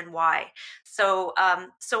relevant and why. So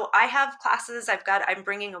so I have classes. I'm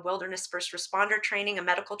bringing a wilderness first responder training, a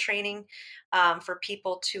medical training, for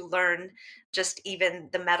people to learn just even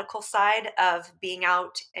the medical side of being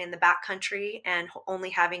out in the backcountry and only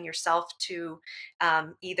having yourself to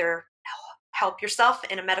either help yourself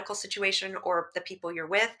in a medical situation or the people you're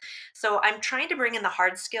with. So I'm trying to bring in the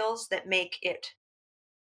hard skills that make it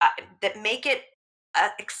uh,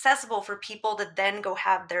 accessible for people to then go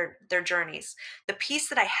have their journeys. The piece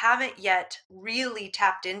that I haven't yet really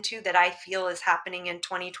tapped into that I feel is happening in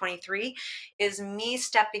 2023 is me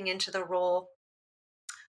stepping into the role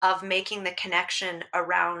of making the connection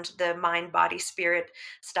around the mind, body, spirit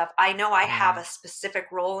stuff. I know I have a specific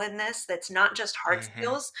role in this that's not just hard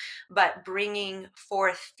skills, but bringing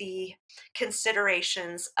forth the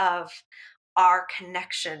considerations of our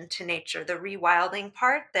connection to nature, the rewilding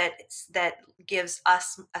part that gives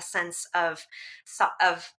us a sense of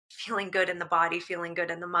feeling good in the body, feeling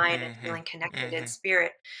good in the mind, and feeling connected in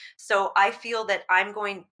spirit. So I feel that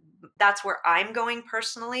that's where I'm going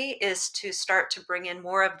personally, is to start to bring in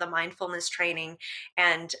more of the mindfulness training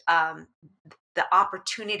and the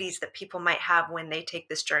opportunities that people might have when they take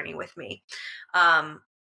this journey with me.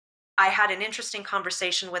 I had an interesting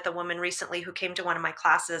conversation with a woman recently who came to one of my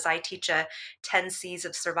classes. I teach a 10 C's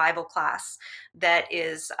of survival class that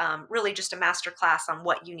is really just a master class on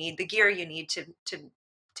what you need, the gear you need to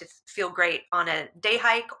feel great on a day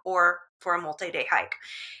hike or for a multi-day hike.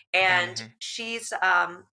 And Mhm.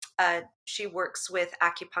 she works with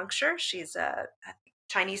acupuncture. She's a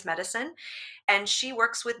Chinese medicine, and she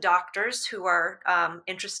works with doctors who are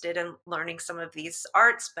interested in learning some of these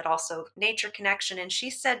arts, but also nature connection. And she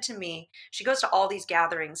said to me, she goes to all these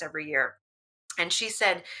gatherings every year, and she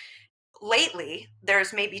said, lately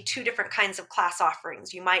there's maybe two different kinds of class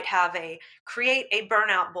offerings. You might have a create a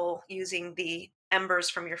burnout bowl using the embers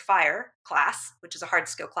from your fire class, which is a hard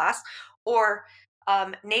skill class, or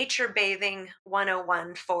nature bathing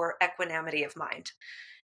 101 for equanimity of mind.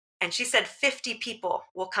 And she said 50 people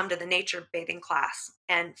will come to the nature bathing class,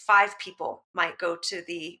 and 5 people might go to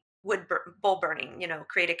the bowl burning,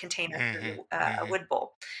 create a container Mhm. through a Mhm. wood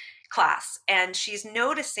bowl class. And she's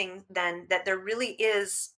noticing then that there really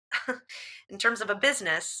is, in terms of a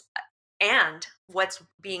business and what's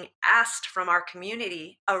being asked from our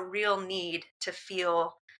community, a real need to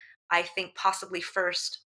feel, I think, possibly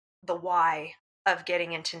first the why of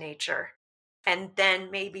getting into nature. And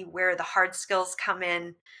then maybe where the hard skills come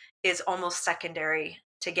in is almost secondary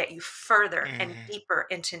to get you further and Mhm. deeper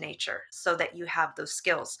into nature so that you have those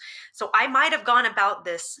skills. So I might have gone about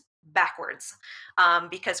this backwards,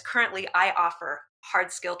 because currently I offer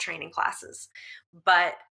hard skill training classes,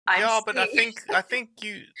 but I'm Yeah, but I seeing. think I think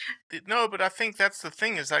you no, but I think that's the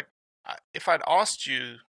thing is like if I'd asked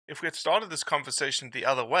you if we had started this conversation the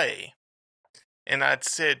other way and I'd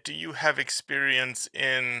said, "Do you have experience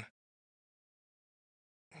in,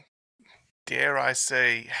 dare I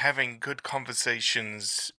say, having good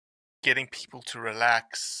conversations, getting people to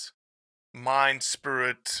relax, mind,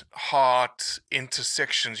 spirit, heart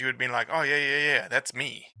intersections?" You would have been like, "Oh yeah, yeah, yeah, that's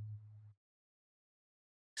me."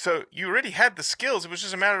 So you already had the skills. It was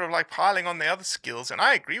just a matter of like piling on the other skills. And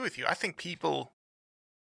I agree with you. I think people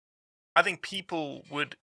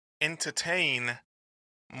would entertain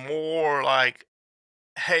more like,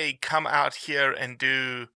 hey, come out here and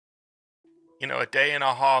do, a day and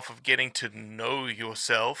a half of getting to know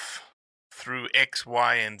yourself through X,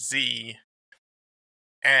 Y, and Z.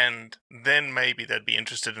 And then maybe they'd be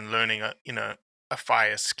interested in learning a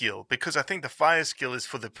fire skill, because I think the fire skill is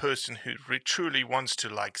for the person who truly wants to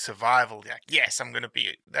like survival. Like, yes, I'm going to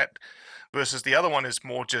be that. Versus the other one is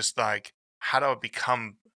more just like, how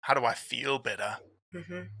do I feel better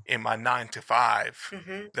Mhm, in my 9 to 5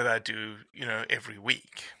 mhm. that I do, every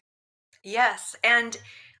week. Yes, and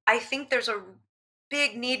I think there's a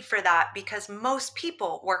big need for that because most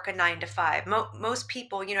people work a 9 to 5. Most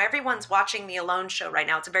people, everyone's watching The Alone Show right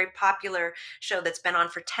now. It's a very popular show that's been on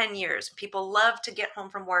for 10 years. People love to get home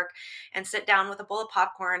from work and sit down with a bowl of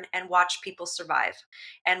popcorn and watch people survive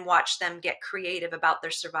and watch them get creative about their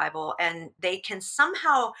survival. And they can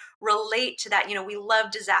somehow relate to that. We love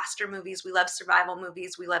disaster movies, we love survival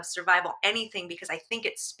movies, we love survival anything because I think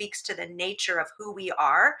it speaks to the nature of who we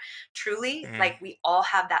are truly. Mm, Like we all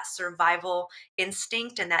have that survival instinct,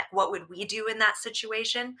 and that what would we do in that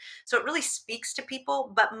situation. So it really speaks to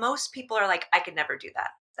people, but most people are like, I could never do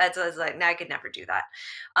that. That's like, no, I could never do that.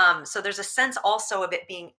 So there's a sense also of it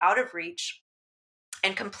being out of reach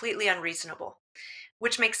and completely unreasonable,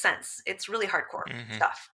 which makes sense. It's really hardcore mhm,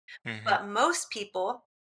 stuff. mhm. But most people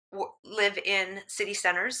live in city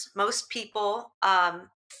centers. Most people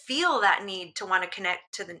feel that need to want to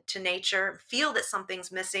connect to nature, feel that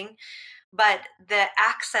something's missing, but the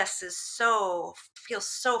access is feels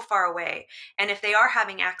so far away. And if they are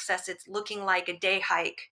having access, it's looking like a day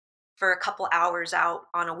hike for a couple hours out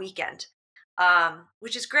on a weekend,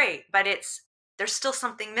 which is great, but there's still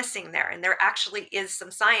something missing there. And there actually is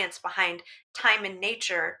some science behind time in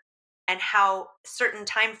nature and how certain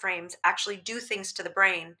time frames actually do things to the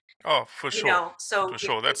brain. Oh, for sure. So For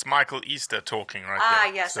sure. That's Michael Easter talking right ah,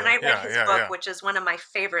 there. yes, and So, I read yeah, his yeah, book, yeah. which is one of my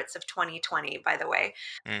favorites of 2020, by the way.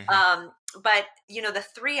 Mhm. But the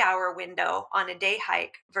 3 hour window on a day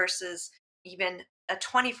hike versus even a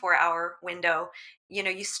 24-hour window,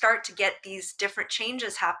 you start to get these different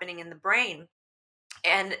changes happening in the brain,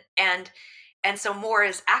 and so more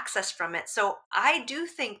is accessed from it. So I do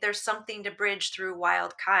think there's something to bridge through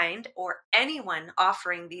Wild Kind or anyone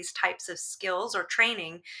offering these types of skills or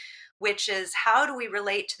training, which is how do we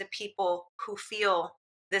relate to the people who feel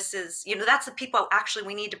this is, that's the people actually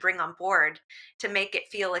we need to bring on board to make it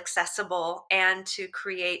feel accessible and to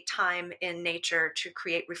create time in nature, to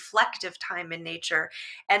create reflective time in nature,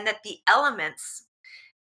 and that the elements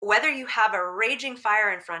whether you have a raging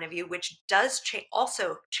fire in front of you, which does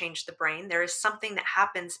also change the brain, there is something that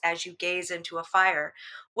happens as you gaze into a fire.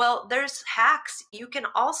 Well, there's hacks. You can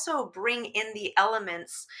also bring in the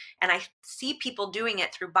elements, and I see people doing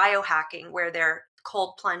it through biohacking, where they're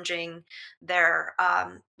cold plunging, they're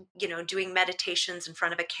doing meditations in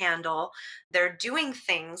front of a candle, they're doing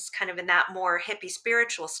things kind of in that more hippie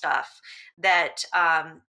spiritual stuff that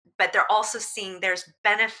but they're also seeing there's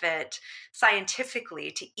benefit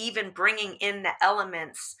scientifically to even bringing in the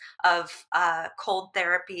elements of cold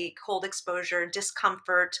therapy, cold exposure,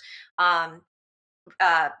 discomfort, um,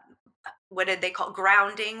 uh, what did they call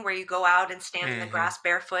grounding, where you go out and stand in the Mm-hmm. grass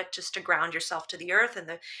barefoot just to ground yourself to the earth, and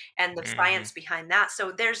the Mm-hmm. science behind that.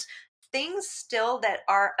 So there's things still that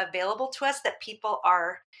are available to us that people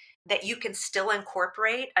are that you can still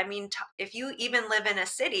incorporate. I mean, if you even live in a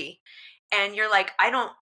city and you're like,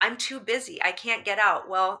 I'm too busy, I can't get out.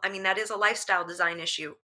 Well, I mean, that is a lifestyle design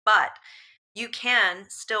issue, but you can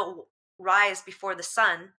still rise before the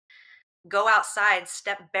sun, go outside,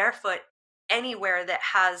 step barefoot anywhere that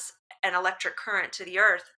has an electric current to the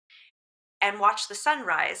earth, and watch the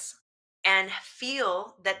sunrise and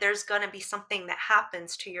feel that there's going to be something that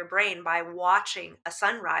happens to your brain by watching a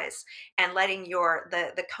sunrise and letting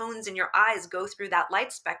the cones in your eyes go through that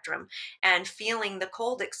light spectrum and feeling the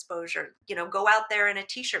cold exposure. Go out there in a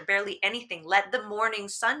t-shirt, barely anything, let the morning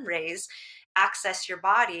sun rays access your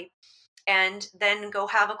body, and then go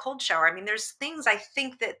have a cold shower. I mean, there's things I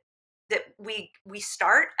think that we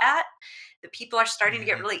start at, that people are starting to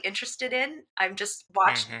get Mm-hmm. really interested in. I've just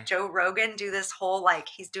watched Mm-hmm. Joe Rogan do this whole, like,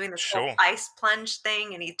 he's doing this whole Sure. ice plunge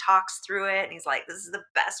thing, and he talks through it, and he's like, this is the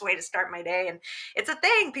best way to start my day. And it's a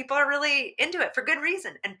thing. People are really into it for good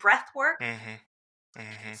reason. And breath work. Mm-hmm.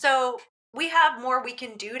 Mm-hmm. So we have more we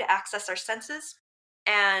can do to access our senses.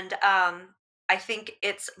 And I think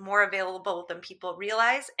it's more available than people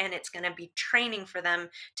realize. And it's going to be training for them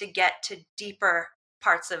to get to deeper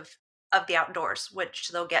parts of the outdoors, which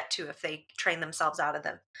they'll get to if they train themselves out of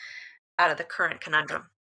the current conundrum.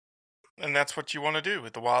 And that's what you want to do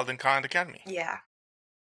with the Wild and Kind Academy. Yeah.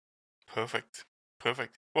 Perfect.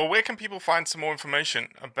 Perfect. Well, where can people find some more information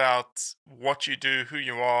about what you do, who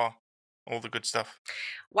you are, all the good stuff?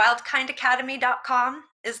 wildkindacademy.com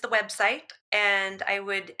is the website, and I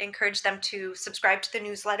would encourage them to subscribe to the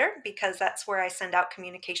newsletter, because that's where I send out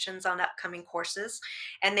communications on upcoming courses,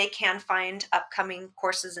 and they can find upcoming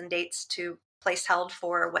courses and dates to place held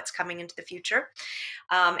for what's coming into the future.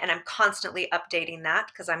 And I'm constantly updating that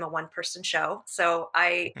because I'm a one-person show. So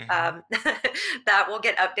Mm-hmm. that will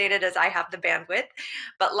get updated as I have the bandwidth.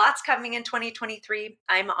 But lots coming in 2023.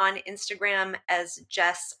 I'm on Instagram as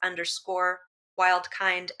Jess_Wildkind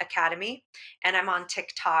Academy, and I'm on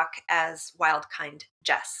TikTok as Wildkind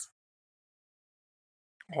Jess.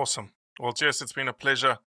 Awesome. Well, Jess, it's been a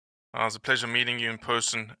pleasure. It was a pleasure meeting you in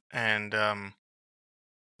person, and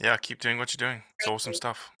yeah, keep doing what you're doing. It's Thank awesome you.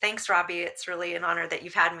 stuff. Thanks, Robbie. It's really an honor that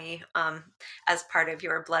you've had me as part of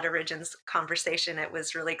your Blood Origins conversation. It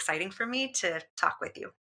was really exciting for me to talk with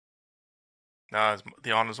you. No,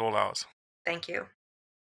 the honor's all ours. Thank you.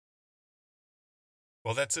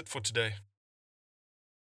 Well, that's it for today.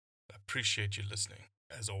 I appreciate you listening,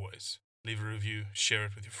 as always. Leave a review, share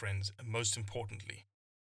it with your friends, and most importantly,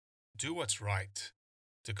 do what's right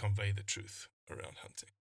to convey the truth around hunting.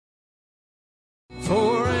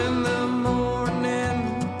 4 a.m.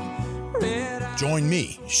 Join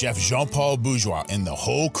me, Chef Jean-Paul Bourgeois, and the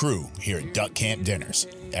whole crew here at Duck Camp Dinners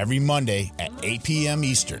every Monday at 8 p.m.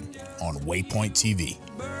 Eastern on Waypoint TV.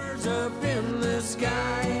 Birds up in the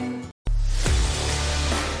sky.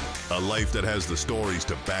 A life that has the stories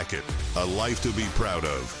to back it. A life to be proud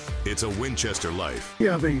of. It's a Winchester life.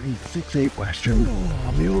 Yeah, baby. 6'8" Western.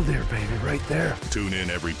 Oh, mule deer, baby, right there. Tune in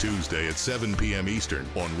every Tuesday at 7 p.m. Eastern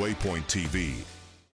on Waypoint TV.